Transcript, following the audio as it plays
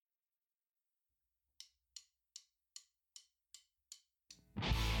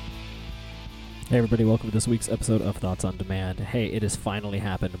Hey everybody, welcome to this week's episode of Thoughts on Demand. Hey, it has finally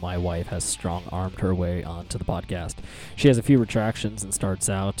happened. My wife has strong-armed her way onto the podcast. She has a few retractions and starts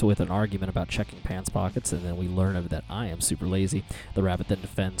out with an argument about checking pants pockets, and then we learn that I am super lazy. The rabbit then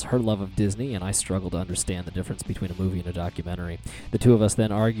defends her love of Disney, and I struggle to understand the difference between a movie and a documentary. The two of us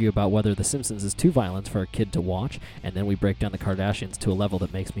then argue about whether The Simpsons is too violent for a kid to watch, and then we break down the Kardashians to a level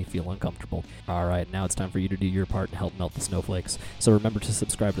that makes me feel uncomfortable. Alright, now it's time for you to do your part and help melt the snowflakes. So remember to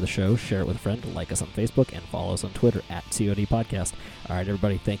subscribe to the show, share it with a friend, like us on Facebook, and follow us on Twitter at COD Podcast. All right,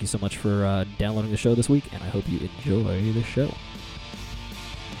 everybody, thank you so much for downloading the show this week, and I hope you enjoy the show.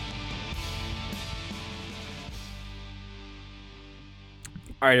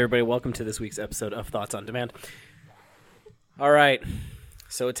 All right, everybody, welcome to this week's episode of Thoughts on Demand. All right,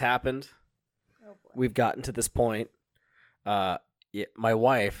 so it's happened. Oh boy. We've gotten to this point. My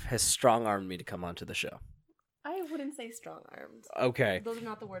wife has strong-armed me to come onto the show. I wouldn't say strong-armed. Okay. Those are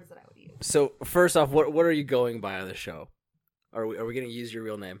not the words that I would use. So first off, what are you going by on the show? Are we going to use your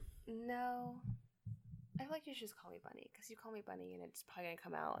real name? No. I feel like you should just call me Bunny, because you call me Bunny and it's probably going to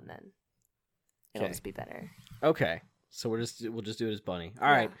come out and then it'll Okay. just be better. Okay. So we'll just do it as Bunny. All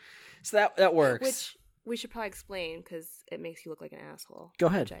right. So that works. Which we should probably explain because it makes you look like an asshole. Go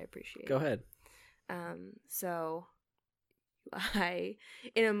ahead. Which I appreciate. Go ahead. So I,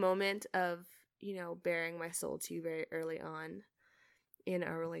 in a moment of, bearing my soul to you very early on in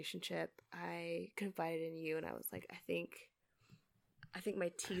our relationship, I confided in you and I was like, I think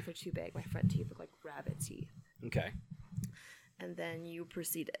my teeth are too big. My front teeth look like rabbit teeth. Okay. And then you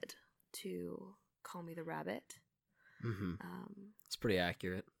proceeded to call me the rabbit. Mm-hmm. It's pretty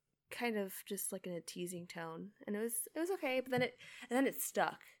accurate. Kind of just like in a teasing tone. And it was okay, but then it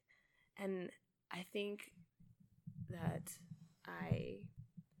stuck. And I think that I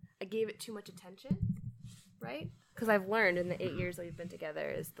gave it too much attention, right? Because I've learned in the 8 years that we've been together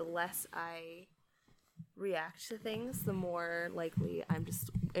is the less I react to things, the more likely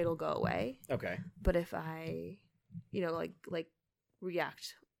it'll go away. Okay. But if I, like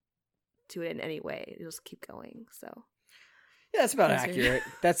react to it in any way, it'll just keep going. So Yeah, that's about Yes, accurate.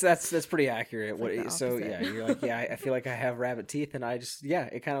 That's pretty accurate. It's like the So opposite. yeah, you're like, yeah, I feel like I have rabbit teeth, and I just, yeah,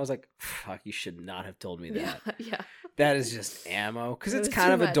 it kind of was like, fuck, you should not have told me that. yeah. That is just ammo, because It it's was kind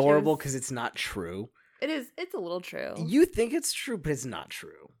too of much. It adorable, was- because it's not true. It is. It's a little true. You think it's true, but it's not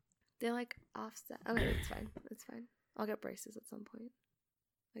true. They're like offset. Okay, it's fine. It's fine. I'll get braces at some point.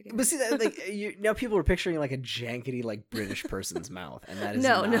 Okay. But see, that, now people are picturing like a jankety, like British person's mouth, and that is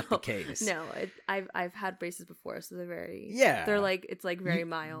No, not the no. case. No, I've had braces before, so they're very Yeah. They're like it's like very You-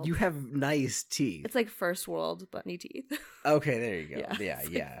 mild. You have nice teeth. It's like first world bunny teeth. Okay, there you go. Yeah, Yeah, it's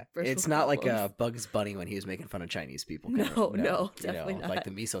yeah. like first It's world not like problems. Bugs Bunny when he was making fun of Chinese people. No, kinda, no, definitely not. Like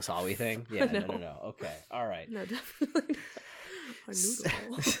the miso sawi thing. Yeah, no. No. Okay, all right. No, definitely not. A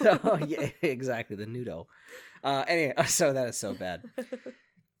noodle. So yeah, exactly, the noodle. Anyway, so that is so bad.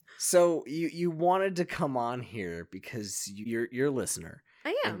 So you wanted to come on here because you're a listener.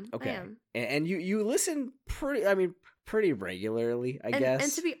 I am. And- okay. I am. And you listen pretty regularly, I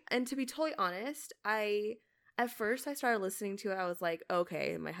guess. And to be totally honest, at first I started listening to it. I was like,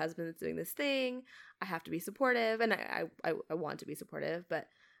 okay, my husband's doing this thing. I have to be supportive, and I want to be supportive, but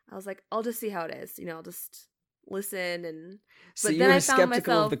I was like, I'll just see how it is. I'll just listen. And So but you then were I found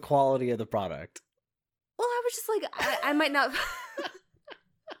skeptical myself. of the quality of the product. Well, I was just like, I might not.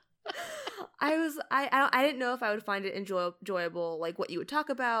 I didn't know if I would find it enjoyable, like what you would talk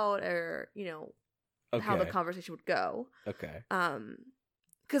about, or how the Okay. conversation would go. Okay.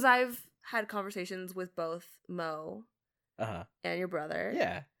 Because I've had conversations with both Mo Uh-huh. and your brother.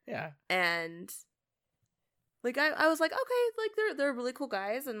 Yeah. And like I was like, okay, like they're really cool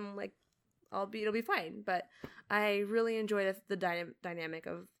guys, and like it'll be fine. But I really enjoy the dynamic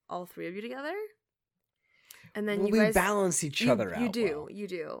of all three of you together. And then Well, you guys we balance each other out. You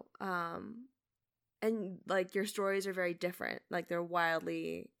do. And like your stories are very different. Like they're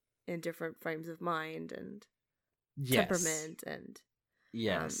wildly in different frames of mind and Yes. temperament and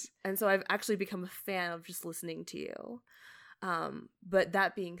Yes. and so I've actually become a fan of just listening to you. But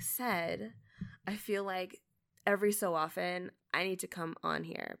that being said, I feel like every so often I need to come on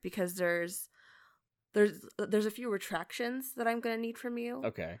here because there's a few retractions that I'm gonna need from you.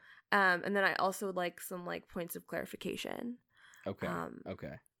 Okay. And then I also would like some like points of clarification. Okay. Um,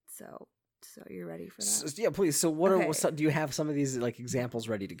 Okay. So you're ready for that? So, yeah, please. So Okay. do you have some of these like examples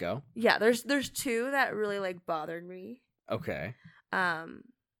ready to go? Yeah, there's two that really like bothered me. Okay.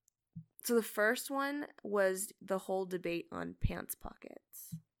 So the first one was the whole debate on pants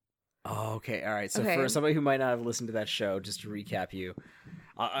pockets. Oh, okay. All right. So Okay. for somebody who might not have listened to that show, just to recap you,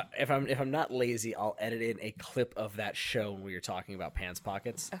 if I'm not lazy, I'll edit in a clip of that show when we were talking about pants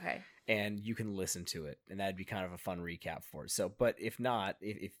pockets, Okay. and you can listen to it, and that'd be kind of a fun recap for it. So, but if not,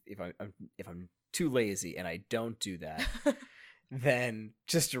 if I'm too lazy and I don't do that, then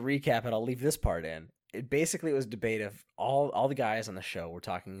just to recap it, I'll leave this part in. It basically was a debate of all the guys on the show were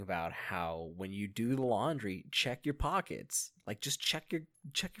talking about how when you do the laundry, check your pockets. Like, just check your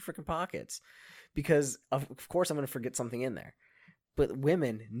freaking pockets, because of course I'm going to forget something in there. But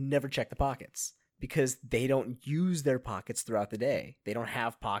women never check the pockets because they don't use their pockets throughout the day. They don't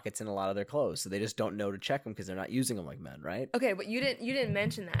have pockets in a lot of their clothes, so they just don't know to check them because they're not using them like men, right? Okay, but you didn't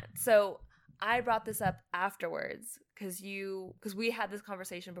mention that. So I brought this up afterwards because we had this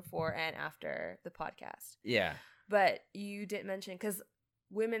conversation before and after the podcast. Yeah. But you didn't mention, because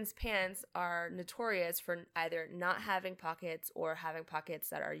women's pants are notorious for either not having pockets or having pockets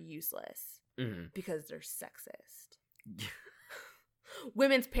that are useless because they're sexist.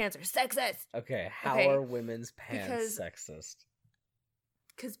 Women's pants are sexist. Okay, how are women's pants sexist?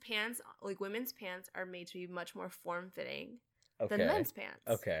 Because women's pants are made to be much more form-fitting than men's pants.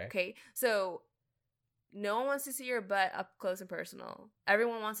 Okay. So no one wants to see your butt up close and personal.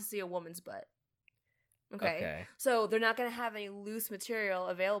 Everyone wants to see a woman's butt. Okay. So they're not going to have any loose material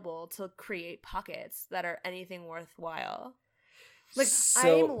available to create pockets that are anything worthwhile. Like,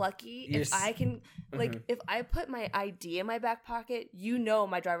 so I'm lucky if I can, like, if I put my ID in my back pocket,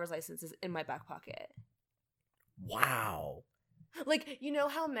 my driver's license is in my back pocket. Wow. Like, you know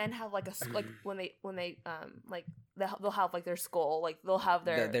how men have like when they like they'll have like their skull, like they'll have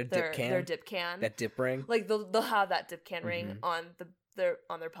their dip can, that dip ring, like they'll have that dip can ring on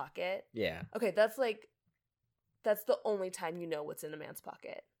their pocket. Yeah. Okay, that's the only time you know what's in a man's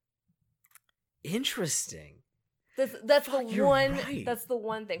pocket. Interesting. That's the one. Right. That's the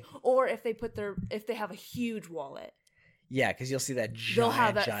one thing. Or if they have a huge wallet. Yeah, because you'll see that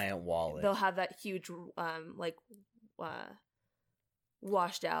giant wallet. They'll have that huge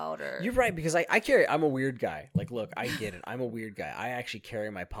washed out or. You're right, because I'm a weird guy. Like, look, I get it. I'm a weird guy. I actually carry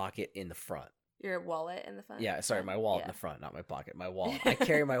my pocket in the front. Your wallet in the front? Yeah, sorry, my wallet in the front, not my pocket. My wallet. I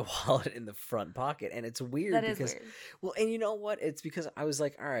carry my wallet in the front pocket, and it's weird because, well, and you know what? It's because I was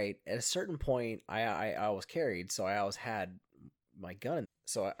like, all right, at a certain point, I always carried, so I always had my gun.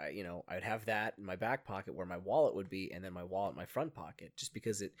 So I'd have that in my back pocket where my wallet would be, and then my wallet in my front pocket, just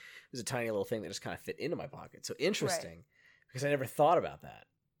because it was a tiny little thing that just kind of fit into my pocket. So interesting, because I never thought about that.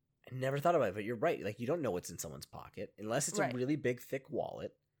 I never thought about it, but you're right. Like, you don't know what's in someone's pocket unless it's a really big, thick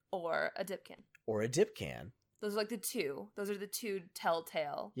wallet. Or a dip can. Those are like the two. Those are the two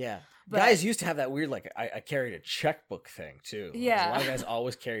telltale. Yeah. But guys used to have that weird, like, I carried a checkbook thing, too. Yeah. A lot of guys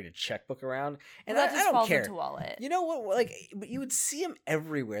always carried a checkbook around. And that just I don't falls care. Into wallet. You know what? Like, but you would see them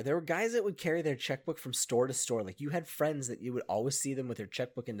everywhere. There were guys that would carry their checkbook from store to store. Like, you had friends that you would always see them with their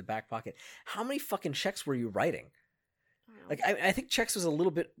checkbook in the back pocket. How many fucking checks were you writing? Like, I think checks was a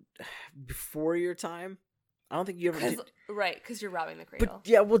little bit before your time. I don't think you ever did. Right, because you're robbing the cradle.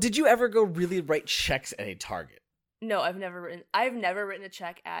 But yeah, well, did you ever go really write checks at a Target? No, I've never written a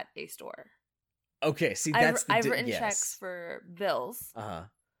check at a store. Okay, see, I've written checks for bills. And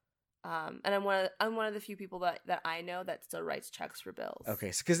I'm one of the few people that I know that still writes checks for bills.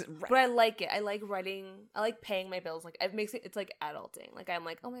 Okay, so but I like it. I like writing. I like paying my bills. Like, it makes it's like adulting. Like, I'm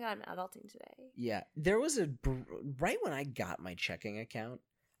like, oh my god, I'm adulting today. Yeah, there was right when I got my checking account,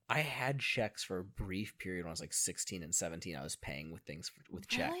 I had checks for a brief period when I was like 16 and 17. I was paying with things with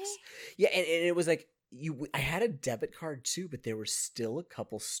checks. Really? Yeah, and it was like I had a debit card too, but there were still a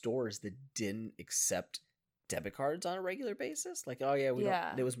couple stores that didn't accept debit cards on a regular basis. Like, oh yeah,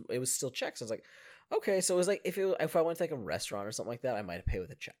 don't. It was still checks. I was like, okay, so it was like if I went to like a restaurant or something like that, I might pay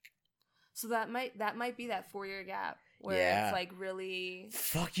with a check. So that might be that 4-year gap where it's like really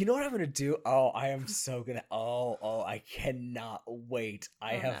fuck. You know what I'm gonna do? Oh, I am so gonna. Oh, I cannot wait.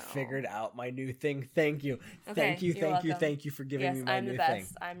 I have figured out my new thing. Thank you, okay, thank you for giving me my new thing. Yes, I'm the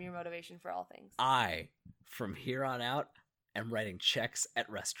best. I'm your motivation for all things. I, from here on out, am writing checks at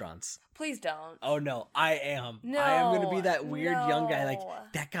restaurants. Please don't. Oh no, I am. No, I am gonna be that weird young guy. Like,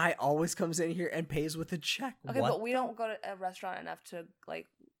 that guy always comes in here and pays with a check. Okay, but we don't go to a restaurant enough to like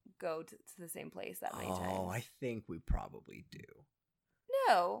go to the same place that many times. Oh, I think we probably do.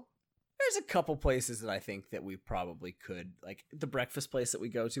 No. There's a couple places that I think that we probably could, like the breakfast place that we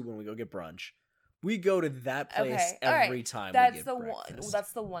go to when we go get brunch. We go to that place every time. That's we get the breakfast. one.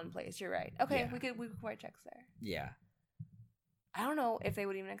 That's the one place. You're right. Okay, Yeah. we could write checks there. Yeah. I don't know if they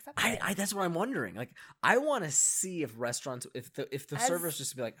would even accept it. I that's what I'm wondering. Like, I want to see if restaurants, if the servers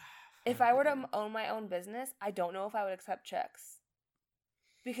just be like, if I were to own my own business, I don't know if I would accept checks.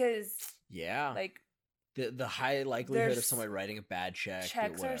 Because like the high likelihood of somebody writing a bad check.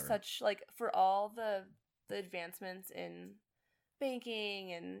 Checks are such, like, for all the advancements in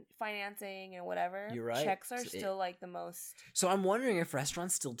banking and financing and whatever, You're right. checks are still like the most. So I'm wondering if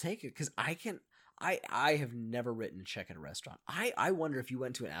restaurants still take it, because I have never written a check at a restaurant. I wonder if you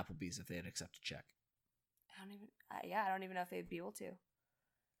went to an Applebee's if they'd accept a check. I don't even know if they'd be able to.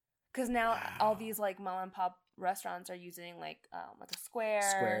 Because now all these like mom and pop restaurants are using like a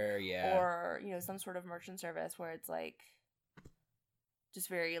Square, yeah, or some sort of merchant service where it's like just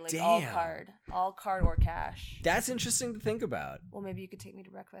very like Damn. all card or cash. That's interesting to think about. Well, maybe you could take me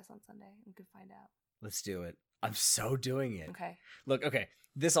to breakfast on Sunday and we could find out. Let's do it. I'm so doing it. Okay. Look, okay.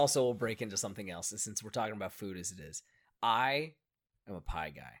 This also will break into something else, and since we're talking about food as it is, I am a pie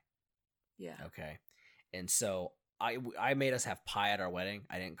guy. Yeah. Okay. And so I made us have pie at our wedding.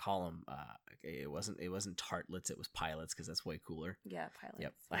 I didn't call them. It wasn't tartlets. It was pilots, because that's way cooler. Yeah, pilots.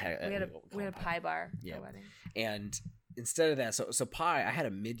 Yep. We had a pie bar at our wedding. And instead of that, so pie. I had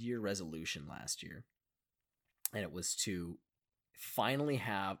a mid-year resolution last year, and it was to finally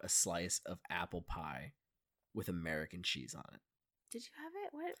have a slice of apple pie with American cheese on it. Did you have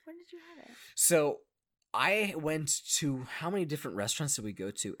it? When did you have it? So I went to, how many different restaurants did we go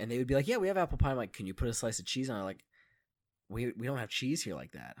to? And they would be like, yeah, we have apple pie. I'm like, can you put a slice of cheese on it? Like, we don't have cheese here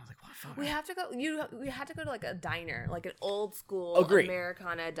like that. I was like, what? Fuck? We have to go. We had to go to like a diner, like an old school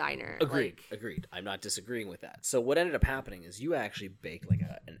Americana diner. Agreed. I'm not disagreeing with that. So what ended up happening is you actually baked like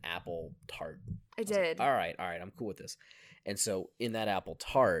an apple tart. I did. Like, all right, I'm cool with this. And so in that apple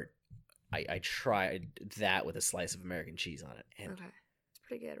tart, I tried that with a slice of American cheese on it, and okay, it's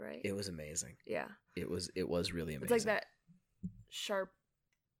pretty good, right? it was amazing. Yeah, it was really amazing. It's like that sharp,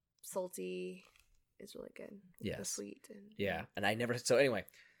 salty. Is really good. Yes, the sweet and yeah. And I never. So anyway,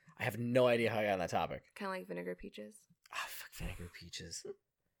 I have no idea how I got on that topic. Kind of like vinegar peaches. Fuck vinegar peaches.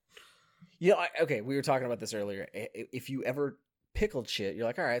 Okay, we were talking about this earlier. If you ever pickled shit, you're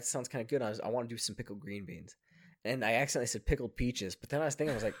like, all right, it sounds kind of good. I want to do some pickled green beans, and I accidentally said pickled peaches. But then I was thinking,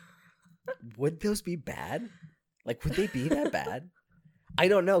 I was like, would those be bad? Like, would they be that bad? I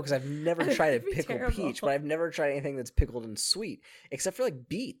don't know, because I've never tried a pickled peach, but I've never tried anything that's pickled and sweet, except for like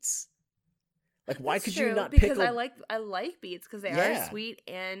beets. Like, why could you not pickle? Because I like beets because they are sweet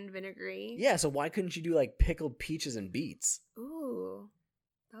and vinegary. Yeah, so why couldn't you do like pickled peaches and beets? Ooh,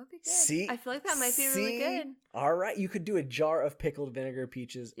 that would be good. See, I feel like that might be really good. All right, you could do a jar of pickled vinegar,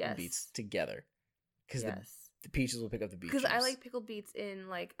 peaches, and beets together, because the peaches will pick up the beet. Because I like pickled beets in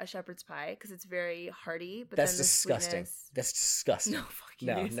like a shepherd's pie because it's very hearty. But that's then disgusting. Sweetness... That's disgusting. No, fuck you.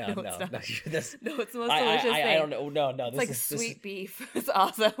 No, it's not. No, it's the most delicious thing. I don't know. No, it's like sweet beef. It's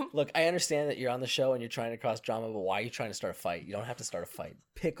awesome. Look, I understand that you're on the show and you're trying to cause drama, but why are you trying to start a fight? You don't have to start a fight.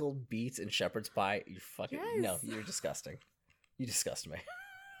 Pickled beets and shepherd's pie. You fucking no. You're disgusting. You disgust me.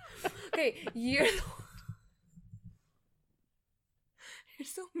 Okay, you're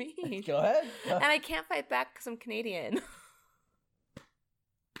so mean. Go ahead. And I can't fight back because I'm Canadian.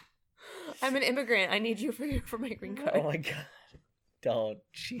 I'm an immigrant. I need you for my green card. Oh my god. Don't.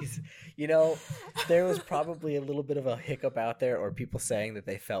 Jeez. You know, there was probably a little bit of a hiccup out there, or people saying that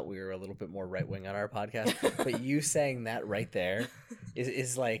they felt we were a little bit more right-wing on our podcast. But you saying that right there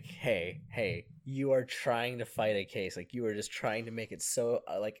is like, hey, you are trying to fight a case. Like, you are just trying to make it so,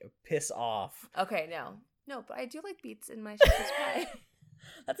 like, piss off. Okay, no, but I do like beets in my shepherd's pie.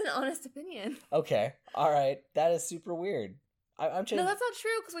 That's an honest opinion. Okay. All right. That is super weird. I'm changing. No, that's not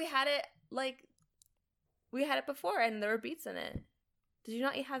true, because we had it before and there were beets in it. Did you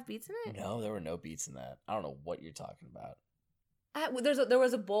not have beets in it? No, there were no beets in that. I don't know what you're talking about. There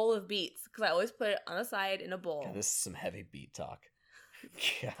was a bowl of beets, because I always put it on the side in a bowl. God, this is some heavy beet talk.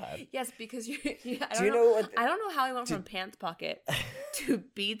 God. Yes, because I don't know how I went from pants pocket to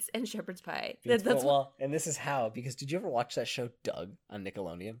beets and shepherd's pie. And this is how, because did you ever watch that show Doug on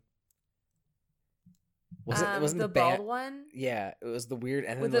Nickelodeon? Wasn't the bald one? Yeah, it was the weird,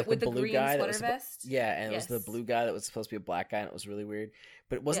 and then with the blue green guy sweater vest. Yeah, and it was the blue guy that was supposed to be a black guy, and it was really weird.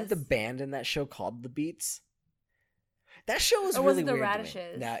 But it wasn't the band in that show called the Beats. That show was really weird. Or was it the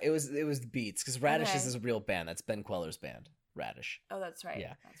Radishes? No, it was the Beats, because Radishes is a real band. That's Ben Queller's band, Radish. Oh, that's right.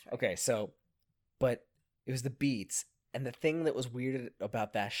 Yeah, that's right. Okay, so, but it was the Beats. And the thing that was weird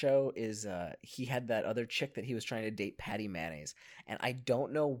about that show is he had that other chick that he was trying to date, Patty Mayonnaise. And I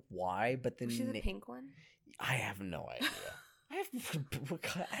don't know why, but then... Was she the pink one? I have no idea. I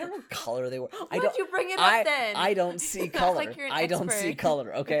don't know what color they were. Why'd you bring it up then? I don't see color. Like you're an I don't expert. see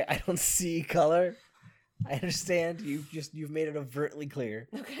color, okay? I don't see color. I understand you've made it overtly clear.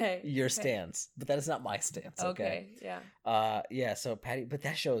 Okay. Your stance. But that is not my stance, okay? Yeah. Yeah, so Patty, but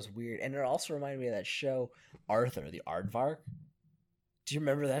that show is weird. And it also reminded me of that show, Arthur, the Aardvark. Do you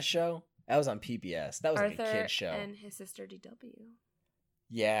remember that show? That was on PBS. That was Arthur like a kid's show. And his sister DW.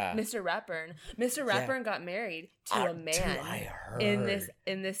 Yeah. Mr. Ratburn. Mr. Ratburn got married to a man Dude, I heard.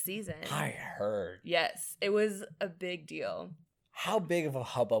 in this season. I heard. Yes, it was a big deal. How big of a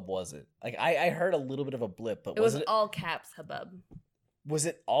hubbub was it? Like I heard a little bit of a blip, but It was all caps hubbub. Was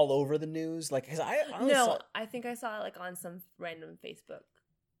it all over the news? Like, cause I only No, saw... I think I saw it like on some random Facebook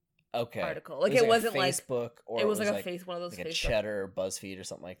okay article. Like it wasn't like Facebook, or it was like a face one of those like a Facebook. Cheddar or BuzzFeed or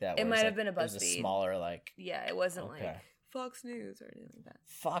something like that. It where might it's have been a It was a BuzzFeed. smaller like. Yeah, it wasn't Okay. like Fox News or anything like that.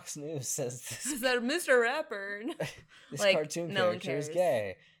 Fox News says Is that Mr. Ratburn? this like, cartoon no one character is cares.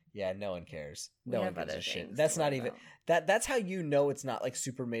 gay. Yeah, no one cares. We No one have gives other a shit. things That's to not worry even about. that's how you know it's not like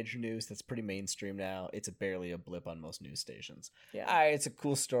super major news. That's pretty mainstream now. It's barely a blip on most news stations. Yeah. It's a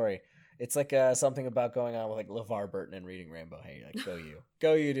cool story. It's like something about going on with like LeVar Burton and reading Rainbow. Hey, like go you,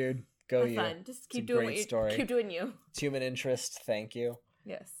 go you, dude, go Have you. fun. Just It's keep a doing great what you story. keep doing you. It's human interest. Thank you.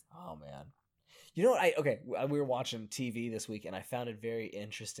 Yes. Oh man, you know what? We were watching TV this week, and I found it very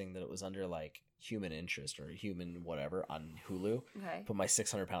interesting that it was under like human interest or human whatever on Hulu. Okay. But My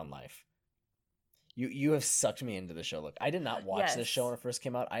 600-Pound Life. You have sucked me into the show. Look, I did not watch this Yes. show when it first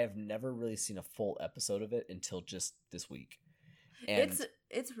came out. I have never really seen a full episode of it until just this week. And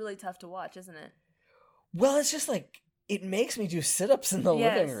It's really tough to watch, isn't it? well, it's just like it makes me do sit-ups in the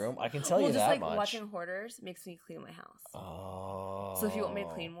living Yes. room. I can tell well, you just that like much. watching Hoarders makes me clean my house. Oh. So if you want me to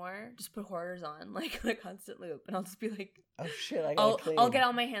clean more, just put Hoarders on like on a constant loop, and I'll just be like, Oh shit! I gotta clean. I'll get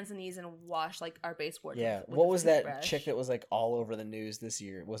on my hands and knees and wash like our baseboard. Yeah. with What a was that toothbrush. chick that was like all over the news this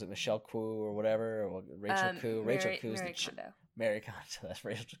year? Was it Michelle Koo or whatever? Or Rachel Koo? Rachel Koo's Mary the chick. Kondo. Mary Kondo. That's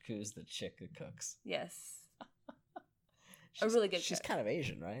Rachel Koo's the chick that cooks. Yes, She's, really good She's cook. kind of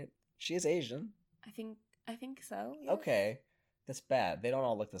Asian, right? She is Asian. I think so. Yes. Okay, that's bad. They don't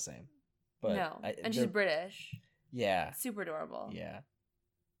all look the same. But no, and she's British. Yeah. Super adorable. Yeah.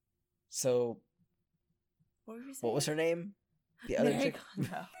 So, What were you saying? what was her name? The other Mary chick.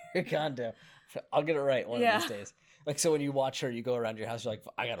 Kondo. Mary Kondo. I'll get it right one Yeah. of these days. Like, so when you watch her, you go around your house, you're like,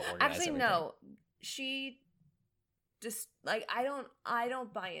 I gotta organize Actually, everything. no. She just like I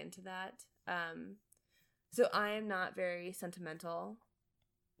don't buy into that. So I am not very sentimental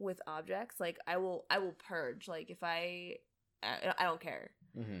with objects. Like I will purge. Like if I don't care.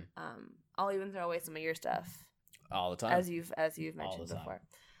 Mm-hmm. I'll even throw away some of your stuff All the time. as you've All mentioned the time. before.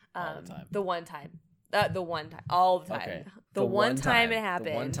 All the time. The one time. All the time. Okay. The one time it The one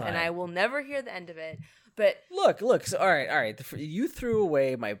happened, time. and I will never hear the end of it. But Look. So, all right. You threw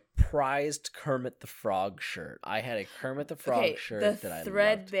away my prized Kermit the Frog shirt. I had a Kermit the Frog shirt the that I loved.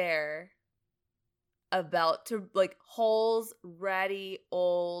 threadbare, about to like holes, ratty,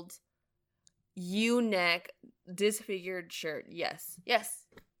 old, U-neck, disfigured shirt. Yes,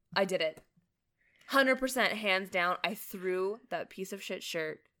 I did it. 100% hands down. I threw that piece of shit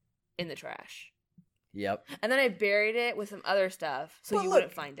shirt in the trash. Yep. And then I buried it with some other stuff so But you look,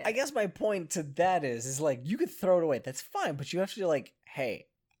 wouldn't find it. I guess my point to that is like you could throw it away. That's fine, but you have to be like, hey,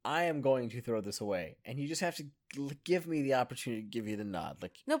 I am going to throw this away, and you just have to give me the opportunity to give you the nod.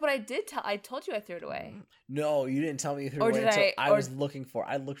 Like, No, but I told you I threw it away. no, you didn't tell me you threw Or it away did until I- I or- was looking for.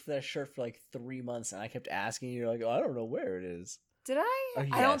 I looked for that shirt for like 3 months, and I kept asking you. You're like, oh, I don't know where it is. Did I? Oh,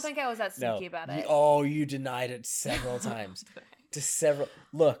 I don't yes. think I was that No, sneaky about it. you denied it several times. To several.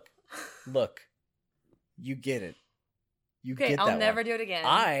 Look, you get it. You Okay, get that I'll never one. do it again.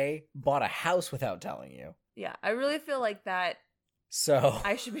 I bought a house without telling you, Yeah, I really feel like that so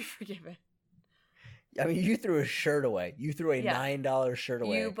I should be forgiven. I mean, you threw a shirt away. You threw a Yeah. $9 shirt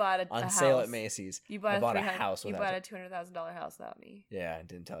away You bought a on a sale house. at Macy's. You bought I a bought a 300 house You without bought a it. $200,000 house without me. Yeah, I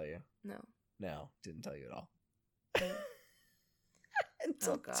didn't tell you. No. No, didn't tell you at all. Okay.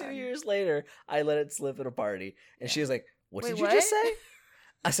 Until Oh, God. 2 years later, I let it slip at a party, and she was like, "What Wait, did you just say?"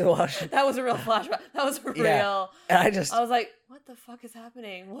 I said, "Well," That was a real flashback. That was real. Yeah. and I just I was like, what the fuck is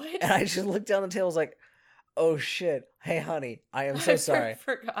happening? What? and I just looked down the table. I was like, "Oh shit! Hey, honey, I am so sorry.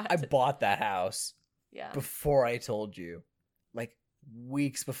 forgot. I bought that house Yeah. before I told you, like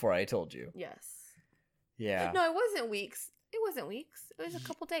weeks before I told you." Yes. Yeah, No, it wasn't weeks. It wasn't weeks. It was a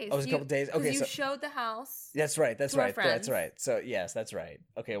couple days. Oh, it was a couple days? 'cause Okay, you so- showed the house. that's right. That's To our right. That's friends. right. So yes, that's right.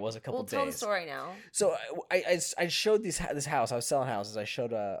 Okay, it was a couple We'll days. tell the story now. So I showed this house. I was selling houses. I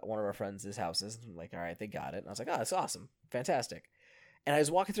showed one of our friends his houses. I'm like, all right, they got it. And I was like, oh, that's awesome, fantastic. And I was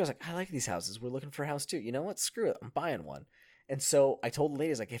walking through. I was like, I like these houses. We're looking for a house too. You know what? Screw it. I'm buying one. And so I told the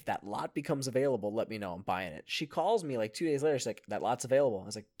ladies, like, if that lot becomes available, let me know. I'm buying it. She calls me like 2 days later. She's like, that lot's available. I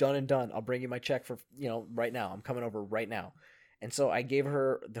was like, done and done. I'll bring you my check for right now. I'm coming over right now. And so I gave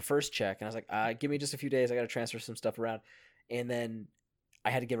her the first check, and I was like, give me just a few days. I got to transfer some stuff around. And then I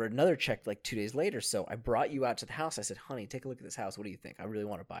had to give her another check like 2 days later. So I brought you out to the house. I said, honey, take a look at this house. What do you think? I really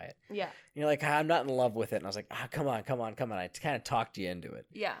want to buy it. Yeah. And you're like, I'm not in love with it. And I was like, come on. I kind of talked you into it.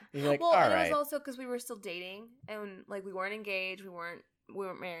 Yeah. And you're like, well, all and right. it was also because we were still dating and like we weren't engaged. We weren't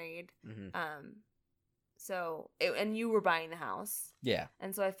married. Mm-hmm. And you were buying the house. Yeah.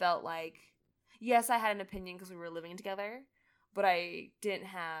 And so I felt like, yes, I had an opinion because we were living together, but I didn't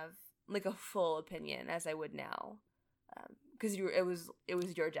have like a full opinion as I would now. Because it was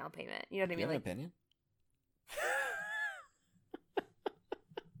your down payment. You know what I mean? You have like, an opinion?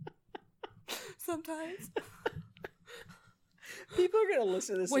 Sometimes. People are gonna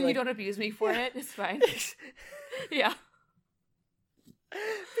listen to this When and you don't abuse me for it, it's fine. Yeah.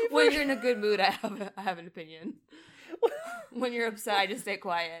 When you're in a good mood, I have an opinion. When you're upset, I just stay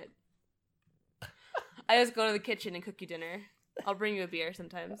quiet. I just go to the kitchen and cook you dinner. I'll bring you a beer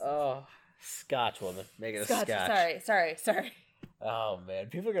sometimes. Oh, Scotch, woman. Make it a Scotch. Sorry. Oh, man.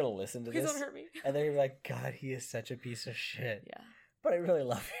 People are going to listen to Please this. don't hurt me. And they're going to be like, God, he is such a piece of shit. Yeah. But I really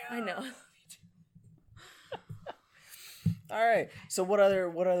love you. I know. All right. So what other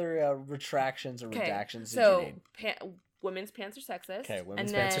retractions or redactions did you need? Women's pants are sexist. Okay,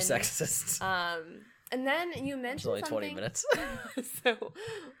 women's pants are sexist. And then you mentioned It's only something. 20 minutes. So,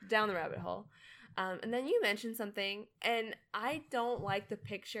 down the rabbit hole. And then you mentioned something, and I don't like the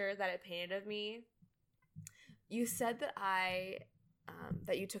picture that it painted of me. You said that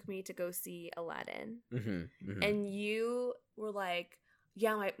that you took me to go see Aladdin, and you were like,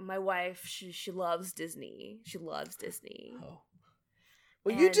 "Yeah, my wife, she loves Disney. She loves Disney." Oh,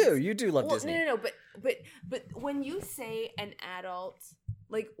 well, you do love Disney. No, but when you say an adult,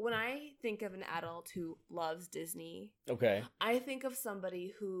 like when I think of an adult who loves Disney, okay, I think of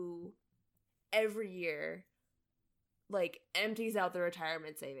somebody who every year like empties out their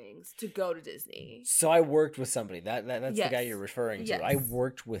retirement savings to go to Disney. So I worked with somebody. That's Yes. the guy you're referring to. Yes. I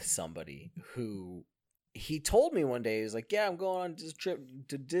worked with somebody who he told me one day, he was like, yeah, I'm going on this trip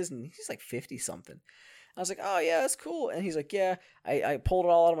to Disney. He's like 50 something. I was like, oh yeah, that's cool. And he's like, yeah, I pulled it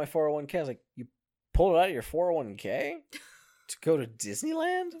all out of my 401k. I was like, you pulled it out of your 401k to go to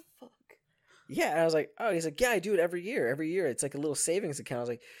Disneyland? Fuck. Yeah. And I was like, oh, he's like, yeah, I do it every year. Every year. It's like a little savings account. I was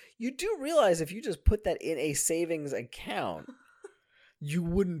like, you do realize if you just put that in a savings account, you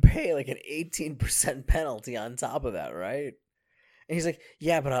wouldn't pay like an 18% penalty on top of that, right? And he's like,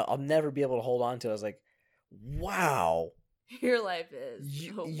 yeah, but I'll never be able to hold on to it. I was like, wow. Your life is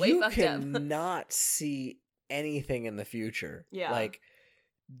You cannot see anything in the future. Yeah. Like,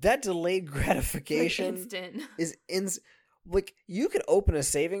 that delayed gratification instant. Like, you could open a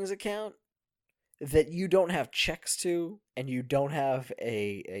savings account that you don't have checks to and you don't have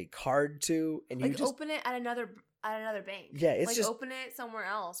a card to, and you like just open it at another bank. Yeah, it's like just open it somewhere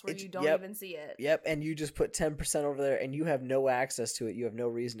else where you don't yep, even see it. Yep, and you just put 10% over there and you have no access to it. You have no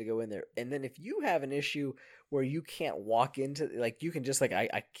reason to go in there. And then if you have an issue where you can't walk into, like, you can just like,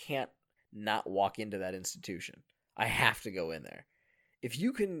 I can't not walk into that institution. I have to go in there. If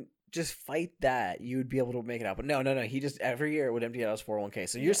you can just fight that, you would be able to make it out. But no. He just every year would empty out his 401k.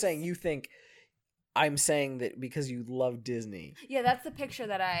 So you're saying you think I'm saying that because you love Disney. Yeah, that's the picture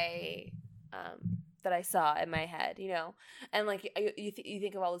that I saw in my head, you know, and like you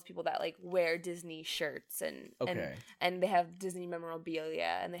think of all those people that like wear Disney shirts and they have Disney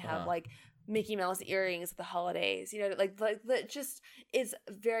memorabilia and they have like Mickey Mouse earrings at the holidays, you know, like that just is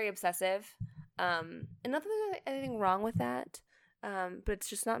very obsessive. And not that there's anything wrong with that, but it's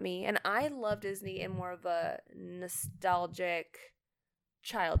just not me. And I love Disney in more of a nostalgic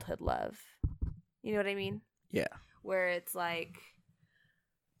childhood love. You know what I mean? Yeah. Where it's like,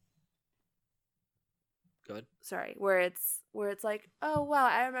 good. Sorry, where it's like, oh wow,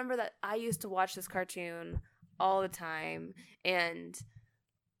 I remember that I used to watch this cartoon all the time, and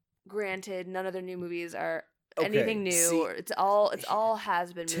granted, none of their new movies are anything new. See, it's all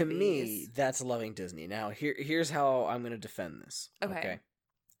has been movies. To me, that's loving Disney. Now, here's how I'm going to defend this. Okay.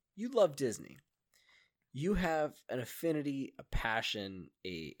 You love Disney. You have an affinity, a passion,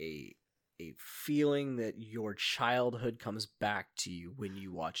 a feeling that your childhood comes back to you when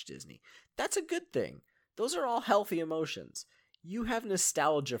you watch Disney. That's a good thing. Those are all healthy emotions. You have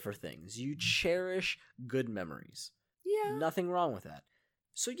nostalgia for things. You cherish good memories. Yeah. Nothing wrong with that.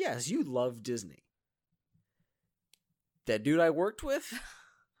 So yes, you love Disney. That dude I worked with,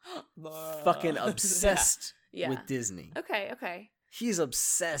 fucking obsessed with Disney. Okay. He's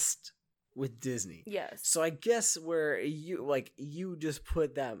obsessed with Disney. Yes. So I guess where you just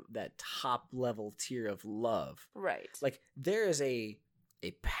put that top level tier of love. Right. Like, there is a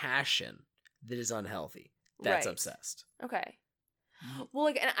passion that is unhealthy. That's right. obsessed. Okay. Well,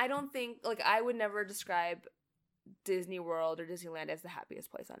 like, and I don't think, like, I would never describe Disney World or Disneyland as the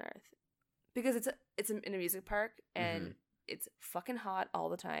happiest place on earth because it's in a music park and it's fucking hot all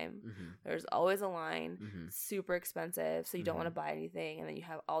the time. There's always a line, super expensive, so you don't want to buy anything, and then you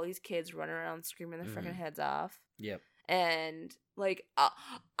have all these kids running around screaming their freaking heads off. Yep. And like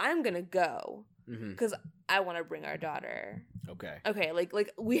I'm gonna go because I want to bring our daughter. Okay. Like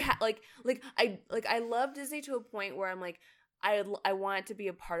we I love Disney to a point where I'm like I want it to be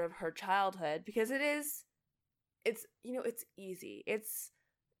a part of her childhood because it's it's easy. It's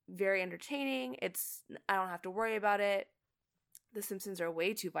very entertaining. I don't have to worry about it. The Simpsons are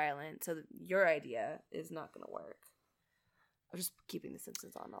way too violent, so your idea is not going to work. I'm just keeping The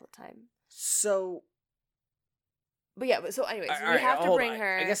Simpsons on all the time. So, but yeah, so anyways, we have to bring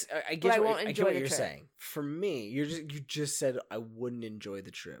her. I guess I get what you're saying. For me, you just said I wouldn't enjoy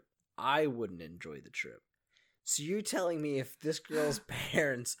the trip. I wouldn't enjoy the trip. So you're telling me if this girl's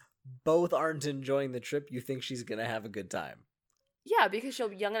parents both aren't enjoying the trip, you think she's gonna have a good time? Yeah, because she'll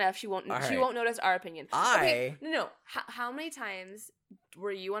be young enough. She won't notice our opinion. No. How many times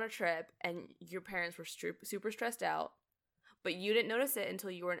were you on a trip and your parents were super stressed out, but you didn't notice it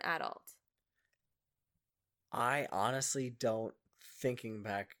until you were an adult? I honestly don't. Thinking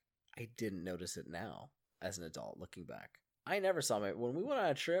back, I didn't notice it now as an adult. Looking back, I never saw when we went on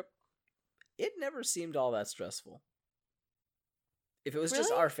a trip. It never seemed all that stressful. If it was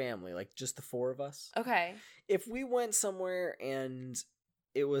just our family, like just the four of us. Okay. If we went somewhere and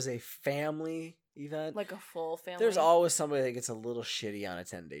it was a family event. Like a full family. There's always somebody that gets a little shitty on a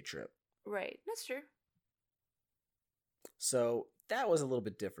 10-day trip. Right. That's true. So that was a little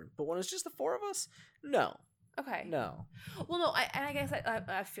bit different. But when it's just the four of us, no. Okay. No. Well, no, I guess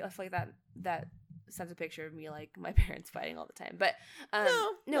I feel like that sends a picture of me like my parents fighting all the time. But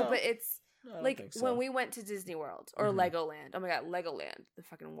no, but it's like when we went to Disney World or Legoland. Oh my god, Legoland, the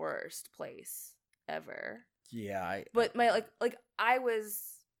fucking worst place ever. Yeah, But I was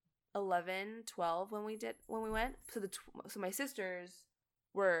 11, 12 when we went. So my sisters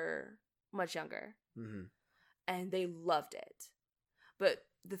were much younger, and they loved it. But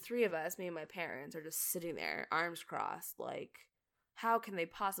the three of us, me and my parents, are just sitting there, arms crossed, like, how can they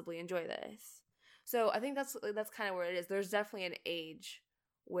possibly enjoy this? So I think that's kind of where it is. There's definitely an age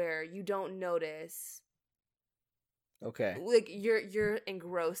where you don't notice. Okay. Like you're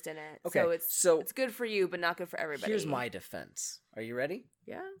engrossed in it. Okay. So it's good for you, but not good for everybody. Here's my defense. Are you ready?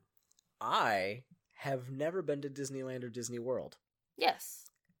 Yeah. I have never been to Disneyland or Disney World. Yes.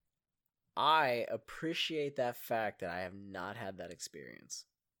 I appreciate that fact that I have not had that experience.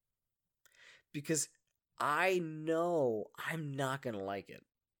 Because I know I'm not going to like it.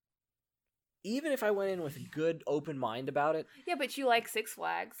 Even if I went in with a good open mind about it. Yeah, but you like Six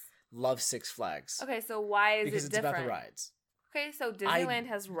Flags. Love Six Flags. Okay, so why is because it different? Because it's about the rides. Okay, so Disneyland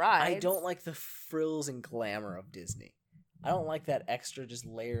has rides. I don't like the frills and glamour of Disney. I don't like that extra just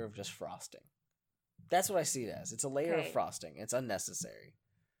layer of just frosting. That's what I see it as. It's a layer of frosting. It's unnecessary.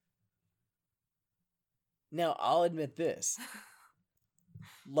 Now, I'll admit this.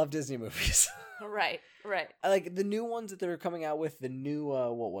 Love Disney movies. Right. I like the new ones that they're coming out with. The new,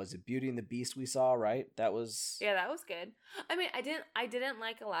 what was it? Beauty and the Beast we saw, right? That was... Yeah, that was good. I mean, I didn't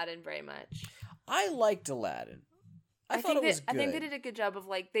like Aladdin very much. I liked Aladdin. I thought it was good. I think they did a good job of,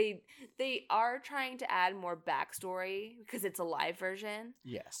 like, they are trying to add more backstory because it's a live version.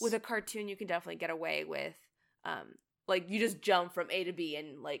 Yes. With a cartoon, you can definitely get away with, like, you just jump from A to B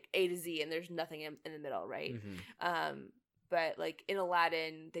and, like, A to Z, and there's nothing in the middle, right? But, like, in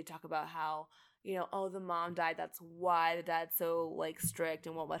Aladdin, they talk about how, you know, oh, the mom died, that's why the dad's so, like, strict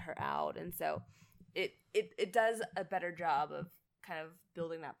and won't let her out. And so it does a better job of kind of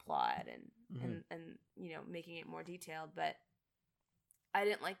building that plot and you know, making it more detailed. But I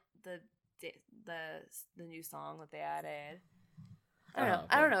didn't like the new song that they added. I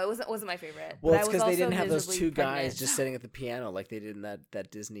don't know. It wasn't my favorite. Well, it's because they didn't have those two guys just sitting at the piano like they did in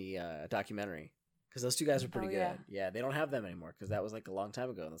that Disney documentary. Because those two guys were pretty good. Yeah, they don't have them anymore because that was like a long time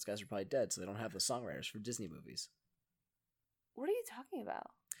ago. And those guys are probably dead, so they don't have the songwriters for Disney movies. What are you talking about?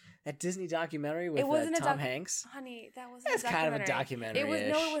 That Disney documentary with Tom Hanks? Honey, that wasn't That's kind of a documentary. It was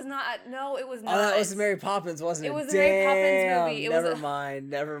it was not. No, it was not. Oh, that was Mary Poppins, wasn't it? It was the Mary Poppins movie.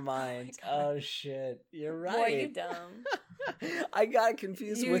 Never mind. Oh shit, you're right. Boy, you dumb. I got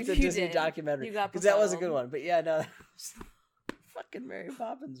confused with the Disney documentary because that was a good one. But yeah, no, that was the fucking Mary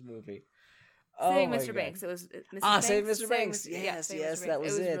Poppins movie. Saving Mr. Banks. It was Mr. Banks. Saving Mr. Banks. Yes, that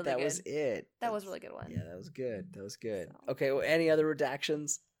was it. Really that was it. That was a really good one. Yeah, that was good. So. Okay, well, any other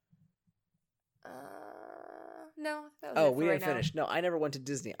redactions? No, that was Oh, it for we right didn't now. finish. No, I never went to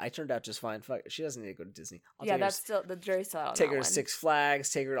Disney. I turned out just fine. Fuck, she doesn't need to go to Disney. I'll Yeah, take her that's still the jury's still out on take that her to one. Six Flags,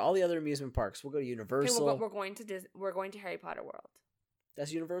 take her to all the other amusement parks. We'll go to Okay, Universal. we're going to We're going to Harry Potter World.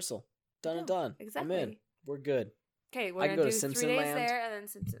 That's Universal. Done and Yeah, done. exactly. I'm in. We're good. Okay, we're I can gonna go do to 3 Simpson days Land. there and then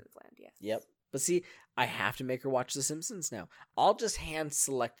Simpsons Land. Yes. Yep. But see, I have to make her watch The Simpsons now. I'll just hand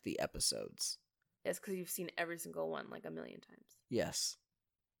select the episodes. Yes, because you've seen every single one like a million times. Yes.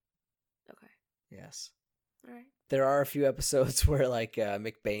 Okay. Yes. All right. There are a few episodes where like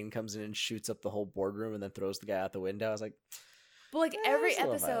McBain comes in and shoots up the whole boardroom and then throws the guy out the window. I was like, But like Eh, every it's a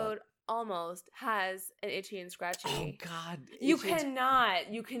little episode violent. almost has an Itchy and Scratchy. oh God. You Itchy and-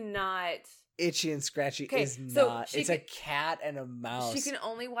 cannot. Itchy and Scratchy Okay, is so not. she It's a can- cat and a mouse. She can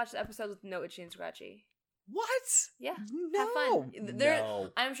only watch the episodes with no Itchy and Scratchy. What? Yeah. No. Have fun. There-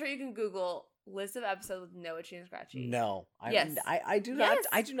 No. I'm sure you can Google list of episodes with no Itchy and Scratchy. No. Yes. I do Yes. not.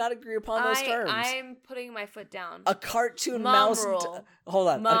 I do not agree upon those terms. I'm putting my foot down. A cartoon Mom mouse. rule. Hold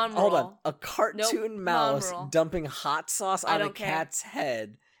on. Mom Hold on. rule. A cartoon Mom mouse rule. dumping hot sauce I on a don't care. cat's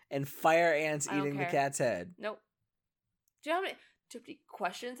head and fire ants I don't eating the care. cat's head. Nope. Do you know how many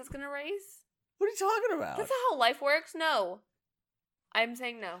questions that's gonna raise? What are you talking about? That's not how life works. No. I'm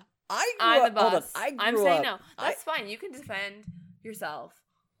saying no. I grew I'm up. the Hold on. boss. I grew I'm saying up- no. That's fine. You can defend yourself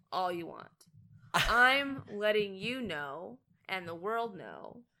all you want. I'm letting you know and the world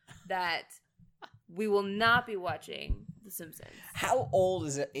know that we will not be watching The Simpsons. How old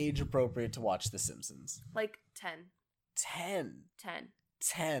is it age appropriate to watch The Simpsons? Like 10. 10. 10.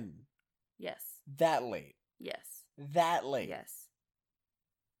 10. Yes. That late. Yes. That late. Yes.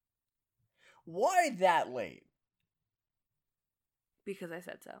 Why that late? Because I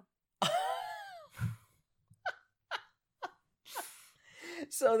said so.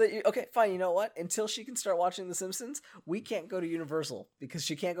 So that you okay, fine. You know what? Until she can start watching The Simpsons, we can't go to Universal because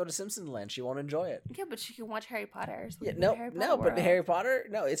she can't go to Simpson Land. She won't enjoy it. Yeah, but she can watch Harry Potter. So we Yeah, can go no, to Harry no. Potter But World. Harry Potter,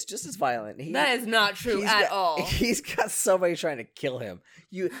 no, it's just as violent. That is not true he's at got- all. He's got somebody trying to kill him.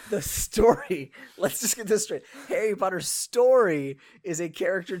 The story. Let's just get this straight. Harry Potter's story is a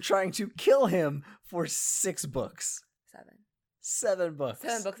character trying to kill him for 6 books. 7. 7 books.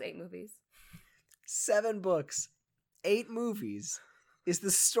 7 books, 8 movies. 7 books, 8 movies is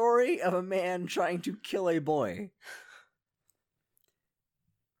the story of a man trying to kill a boy.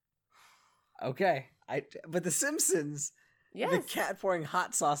 Okay, but The Simpsons, Yes. the cat pouring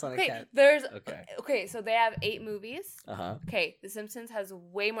hot sauce on a Okay, cat. there's Okay. okay, so they have 8 movies. Uh-huh. Okay, The Simpsons has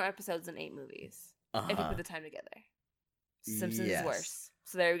way more episodes than 8 movies. If you Uh-huh. put the time together. Simpsons Yes. is worse.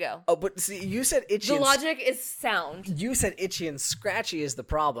 So there we go. Oh, but see, you said itchy. The and logic is sound. You said Itchy and Scratchy is the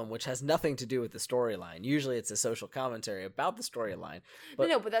problem, which has nothing to do with the storyline. Usually, it's a social commentary about the storyline. But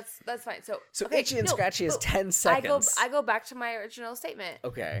no, but that's fine. So okay, Itchy and no, Scratchy is but 10 seconds. I go back to my original statement.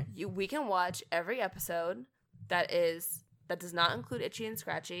 Okay. We can watch every episode that does not include Itchy and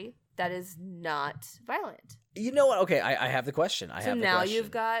Scratchy. That is not violent. You know what? Okay, I have the question. So now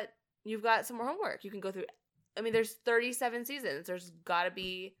you've got some more homework. You can go through. I mean, there's 37 seasons. There's got to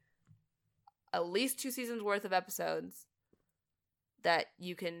be at least 2 seasons worth of episodes that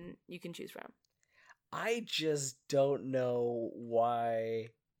you can choose from. I just don't know why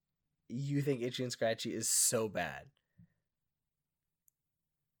you think Itchy and Scratchy is so bad.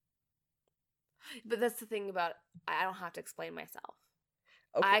 But that's the thing about I don't have to explain myself.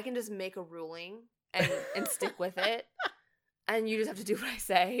 Okay. I can just make a ruling and stick with it, and you just have to do what I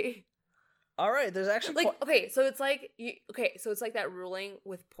say. All right, there's actually Like okay, so it's like that ruling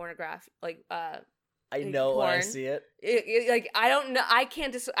with pornography, like I know when I porn. see it. like I don't know, I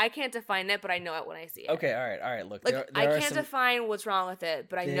can't define it, but I know it when I see it. Okay, all right. Look, Like there I are can't some, define what's wrong with it,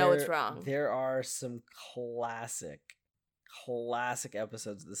 but I know it's wrong. There are some classic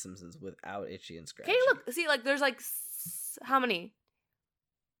episodes of The Simpsons without Itchy and Scratchy. Okay, look, see, like there's like how many?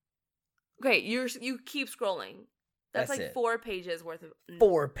 Okay, you keep scrolling. That's That's like it. 4 pages worth of.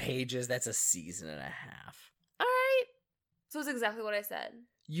 4 pages. That's a season and a half. All right, so it's exactly what I said.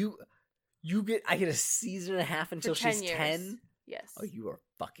 I get a season and a half until For 10 she's years. 10. Yes. Oh, you are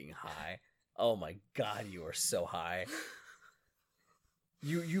fucking high. Oh my god, you are so high.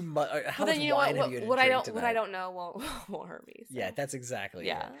 You how But then much you know wine what? have you had to What I drink don't tonight? know won't hurt me. So. Yeah, that's exactly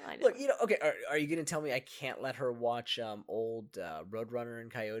yeah. it. I know. Look, okay, are you gonna tell me I can't let her watch old Roadrunner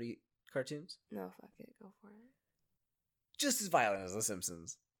and Coyote cartoons? No, fuck it, go for it. Just as violent as The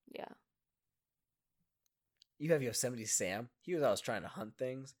Simpsons. Yeah. You have Yosemite Sam. He was always trying to hunt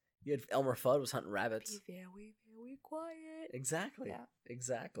things. You had Elmer Fudd was hunting rabbits. Be very, very quiet. Exactly. Yeah.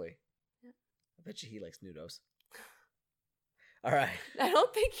 Exactly. Yeah. I bet you he likes noodles. All right. I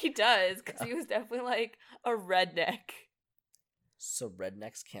don't think he does, because he was definitely like a redneck. So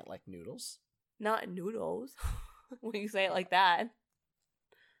rednecks can't like noodles? Not noodles. when you say it like that.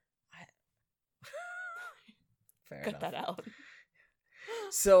 Fair Cut enough. that out.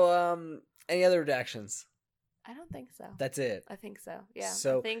 So, any other redactions? I don't think so. That's it I think so. Yeah.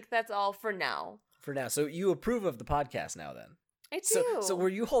 So- I think that's all for now. for now. So you approve of the podcast now, then? I do. So were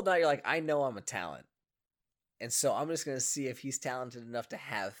you holding out? You're like, I know I'm a talent, and so I'm just gonna see if he's talented enough to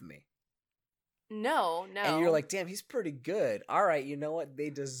have me. No. And you're like, damn, he's pretty good. All right, you know what? They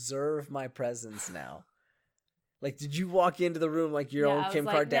deserve my presence now. Like, did you walk into the room like your Yeah, own I was Kim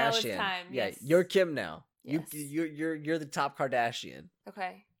like, now it's Kardashian? time, Yeah, yes. you're Kim now. Yes. You're the top Kardashian.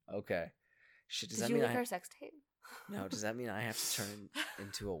 Okay. Okay. Shit, does Did that you mean leak I our sex tape? no? Does that mean I have to turn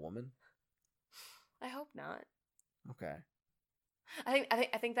into a woman? I hope not. Okay.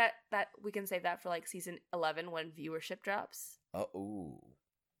 I think that we can save that for like season 11 when viewership drops, Oh, ooh.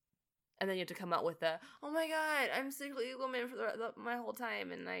 and then you have to come out with the, oh my god, I'm secretly a woman for my whole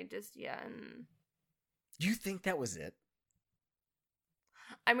time, and I just and Do you think that was it?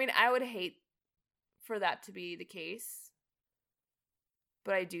 I mean, I would hate for that to be the case,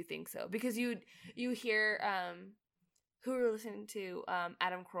 but I do think so because you hear who were listening to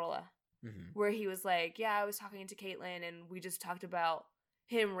Adam Carolla. Mm-hmm. Where he was like, yeah, I was talking to Caitlyn and we just talked about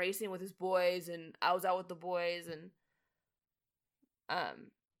him racing with his boys and I was out with the boys and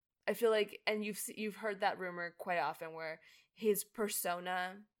I feel like, and you've heard that rumor quite often where his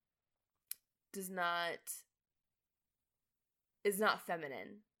persona is not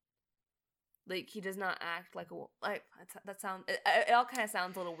feminine. Like he does not act like that sound. It all kind of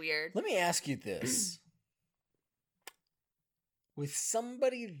sounds a little weird. Let me ask you this. With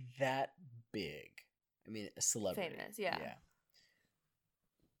somebody that big, I mean, a celebrity. Famous, yeah.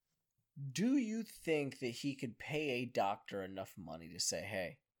 Do you think that he could pay a doctor enough money to say,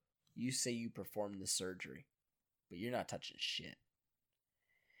 hey, you say you performed the surgery, but you're not touching shit.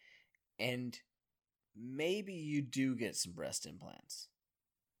 And maybe you do get some breast implants.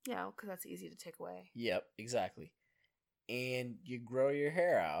 Yeah, because that's easy to take away. Yep, exactly. And you grow your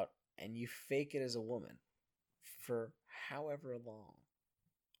hair out and you fake it as a woman for however long.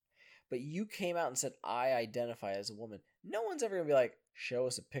 But you came out and said, I identify as a woman. No one's ever going to be like, show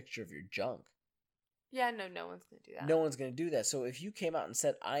us a picture of your junk. Yeah, no one's going to do that. No one's going to do that. So if you came out and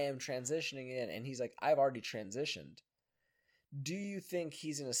said, I am transitioning in, and he's like, I've already transitioned, do you think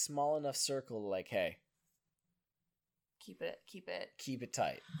he's in a small enough circle like, hey, Keep it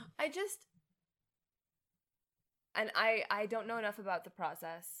tight? I don't know enough about the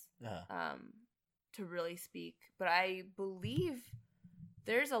process Uh-huh. to really speak, but I believe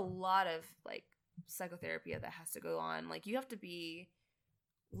there's a lot of like psychotherapy that has to go on. Like you have to be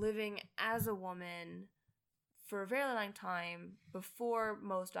living as a woman for a very long time before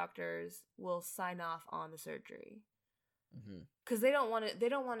most doctors will sign off on the surgery. Because they don't want to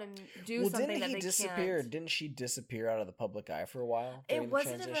do something didn't that he they disappear? can't. Didn't she disappear out of the public eye for a while? during It the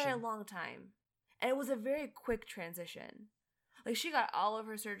wasn't a very transition? long time. And it was a very quick transition. Like, she got all of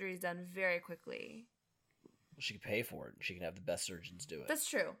her surgeries done very quickly. She could pay for it. She can have the best surgeons do it. That's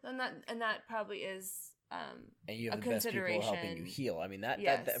true. And that probably is and you have a the best people helping you consideration. heal. I mean, that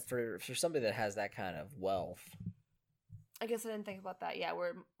Yes. for somebody that has that kind of wealth. I guess I didn't think about that. Yeah,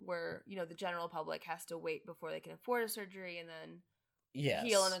 where the general public has to wait before they can afford a surgery and then Yes.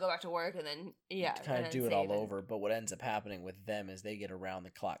 heal and then go back to work and then kind of do it save all over. But what ends up happening with them is they get around the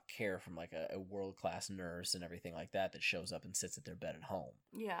clock care from like a world class nurse and everything like that shows up and sits at their bed at home.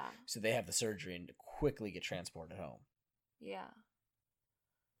 Yeah. So they have the surgery and quickly get transported home. Yeah.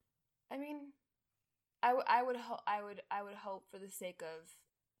 I mean, I would hope for the sake of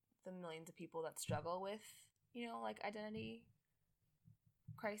the millions of people that struggle with like identity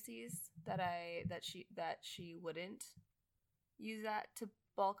crises that she wouldn't use that to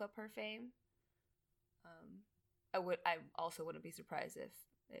bulk up her fame. I also wouldn't be surprised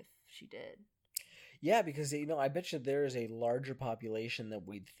if she did. Yeah, because I bet you there is a larger population that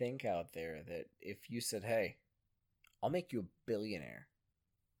we'd think out there that if you said, "Hey, I'll make you a billionaire,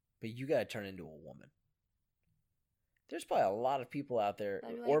 but you got to turn into a woman." There's probably a lot of people out there,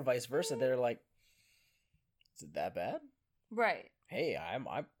 I'd be or like, vice versa. They're like, "Is it that bad?" Right. Hey, I'm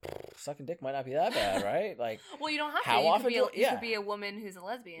sucking dick might not be that bad, right? Like, Well, you don't have how to. You often could do- you yeah. could be a woman who's a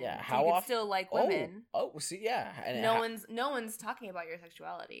lesbian. Yeah, So how you could often- still like women. Oh, see, yeah, and No one's talking about your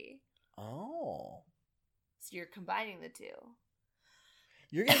sexuality. Oh, So you're combining the two.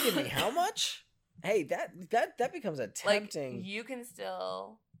 you're gonna give me how much? Hey, that becomes a tempting. Like, you can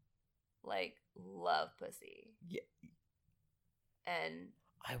still like love pussy. Yeah. And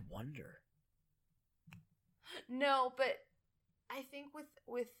I wonder. no, but I think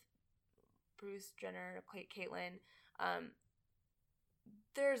with Bruce Jenner, Caitlyn,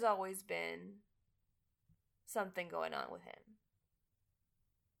 there's always been something going on with him.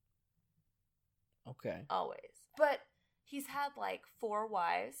 Okay. Always. But he's had like 4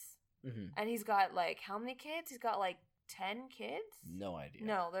 wives, and he's got like how many kids? He's got like 10 kids? No idea.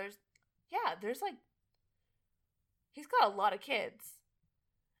 No, there's like he's got a lot of kids.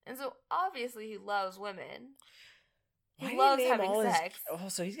 And so obviously he loves women. He loves having sex. Oh,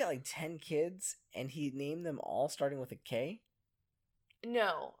 so he's got like 10 kids and he named them all starting with a K?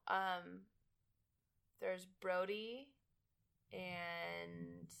 No. There's Brody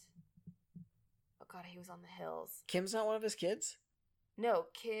and oh god, he was on the hills. Kim's not one of his kids? No,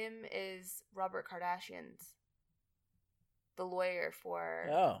 Kim is Robert Kardashian's the lawyer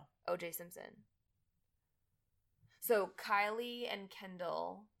for O.J. Simpson. So Kylie and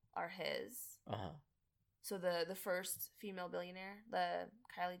Kendall are his. So the first female billionaire, the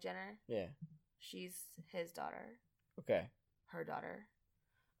Kylie Jenner. Yeah. She's his daughter. Okay. Her daughter.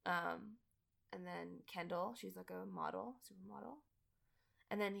 And then Kendall, she's like a model, supermodel.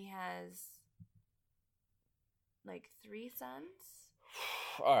 And then he has like 3 sons.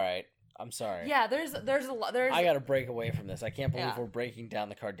 All right. I'm sorry. Yeah, there's a lot. I got to break away from this. I can't believe we're breaking down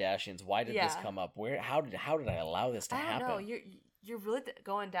the Kardashians. Why did this come up? Where? How did I allow this to happen? I don't know. You're really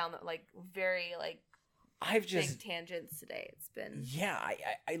going down like very like big tangents today. It's been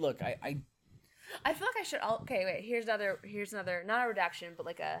I look. I feel like I should. Okay, wait. Here's another. Not a redaction, but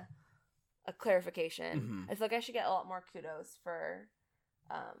like a clarification. I feel like I should get a lot more kudos for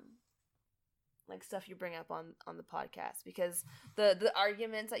like stuff you bring up on the podcast, because the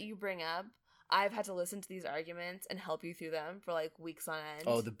arguments that you bring up, I've had to listen to these arguments and help you through them for like weeks on end.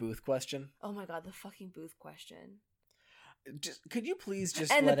 Oh, the Booth question? Oh my god, the fucking Booth question. Could you please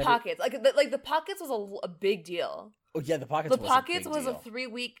just and the pockets like the pockets was a big deal. Oh yeah, the pockets was a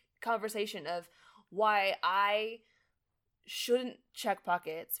 3-week conversation of why I shouldn't check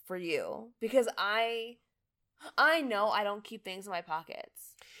pockets for you, because I know I don't keep things in my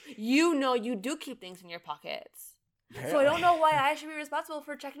pockets. You know you do keep things in your pockets. Apparently. So I don't know why I should be responsible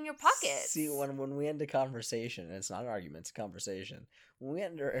for checking your pockets. See, when we end a conversation, and it's not an argument, it's a conversation. When we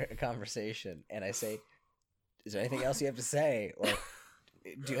end a conversation and I say, is there anything else you have to say? Or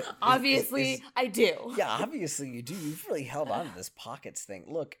obviously, I do. Yeah, obviously you do. You've really held on to this pockets thing.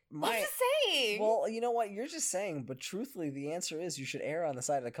 Look, I'm just saying. Well, you know what? You're just saying, but truthfully, the answer is you should err on the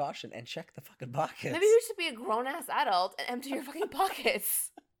side of the caution and check the fucking pockets. Maybe you should be a grown-ass adult and empty your fucking pockets.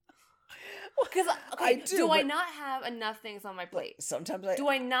 Because I not have enough things on my plate? Sometimes do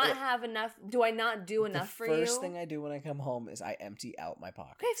I not have enough? Do I not do enough for you? The first thing I do when I come home is I empty out my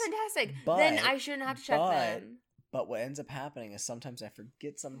pockets. Okay, fantastic. Then I shouldn't have to check them. But what ends up happening is sometimes I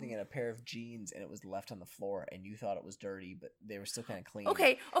forget something in a pair of jeans and it was left on the floor and you thought it was dirty, but they were still kind of clean.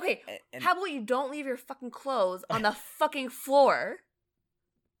 Okay. And how about you don't leave your fucking clothes on the fucking floor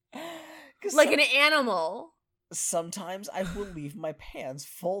like an animal? Sometimes I will leave my pants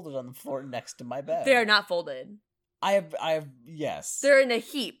folded on the floor next to my bed. They're not folded. I have yes. They're in a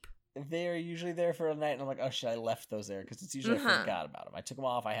heap. They're usually there for a night, and I'm like, oh shit, I left those there, because it's usually I forgot about them. I took them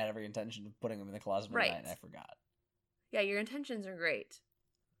off. I had every intention of putting them in the closet for the night, and I forgot. Yeah, your intentions are great.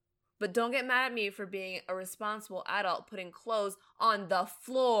 But don't get mad at me for being a responsible adult putting clothes on the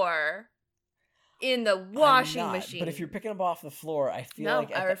floor in the washing machine. But if you're picking them off the floor, I feel like...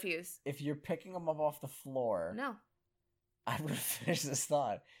 No, I refuse. If you're picking them up off the floor... No. I'm going to finish this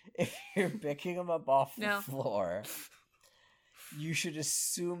thought. If you're picking them up off the floor, you should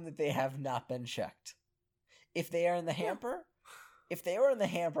assume that they have not been checked. If they are in the hamper... If they were in the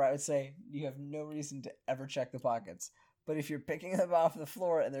hamper, I would say you have no reason to ever check the pockets. But if you're picking them off the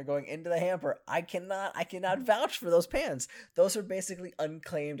floor and they're going into the hamper, I cannot vouch for those pants. Those are basically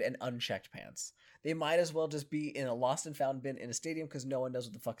unclaimed and unchecked pants. They might as well just be in a lost and found bin in a stadium because no one knows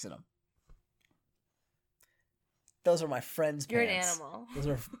what the fuck's in them. Those are my friend's pants. You're an animal. Those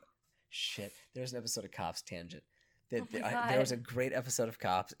are... Shit. There's an episode of Cops Tangent. There was a great episode of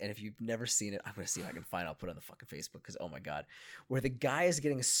Cops, and if you've never seen it, I'm going to see if I can find it. I'll put it on the fucking Facebook, because oh my god. Where the guy is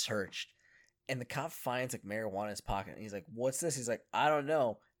getting searched, and the cop finds like marijuana in his pocket, and he's like, what's this? He's like, I don't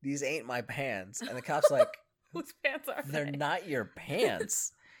know. These ain't my pants. And the cop's like, whose pants are they? They're not your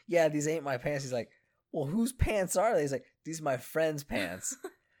pants. Yeah, these ain't my pants. He's like, well, whose pants are they? He's like, these are my friend's pants.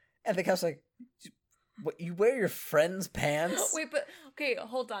 And the cop's like, what, you wear your friend's pants? Wait, but, okay,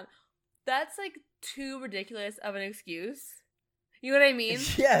 hold on. That's like too ridiculous of an excuse. You know what I mean?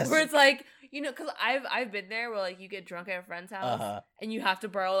 Yes. Where it's like, you know, because I've been there where like you get drunk at a friend's house and you have to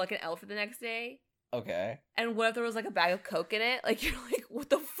borrow like an outfit the next day. Okay. And what if there was like a bag of Coke in it? Like, you're like, what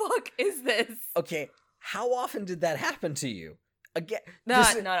the fuck is this? Okay, how often did that happen to you? Again,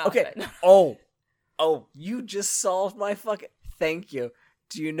 not often. Okay. Oh, you just solved my fucking... Thank you.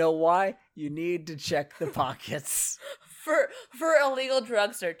 Do you know why? You need to check the pockets. For illegal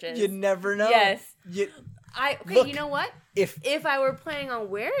drug searches. You never know. Yes. Look, you know what? If I were planning on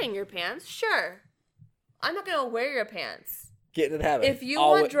wearing your pants, sure. I'm not gonna wear your pants. get in the habit. If you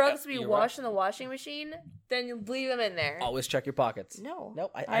want drugs to be you're washed in the washing machine, then you leave them in there. right. Always check your pockets. No.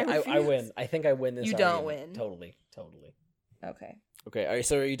 Nope. I I refuse. win. I think I win this. You don't argument. win. Totally. Okay. Okay.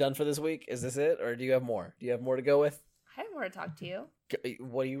 So are you done for this week? Is this it, or do you have more? Do you have more to go with? I have more to talk to you.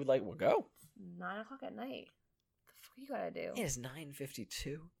 What do you like? Well, go. 9 o'clock at night. The fuck you gotta do? It is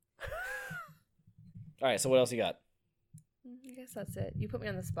 9:52. All right. So what else you got? I guess that's it. You put me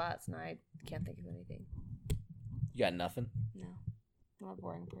on the spot, so now I can't think of anything. You got nothing. No. I'm a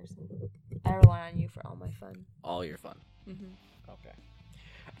boring person. I rely on you for all my fun. All your fun. Mm-hmm. Okay.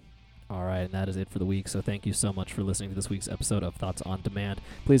 All right, and that is it for the week. So thank you so much for listening to this week's episode of Thoughts on Demand.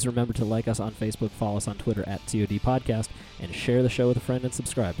 Please remember to like us on Facebook, follow us on Twitter @TOD Podcast, and share the show with a friend and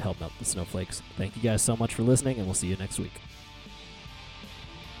subscribe to help melt the snowflakes. Thank you guys so much for listening, and we'll see you next week.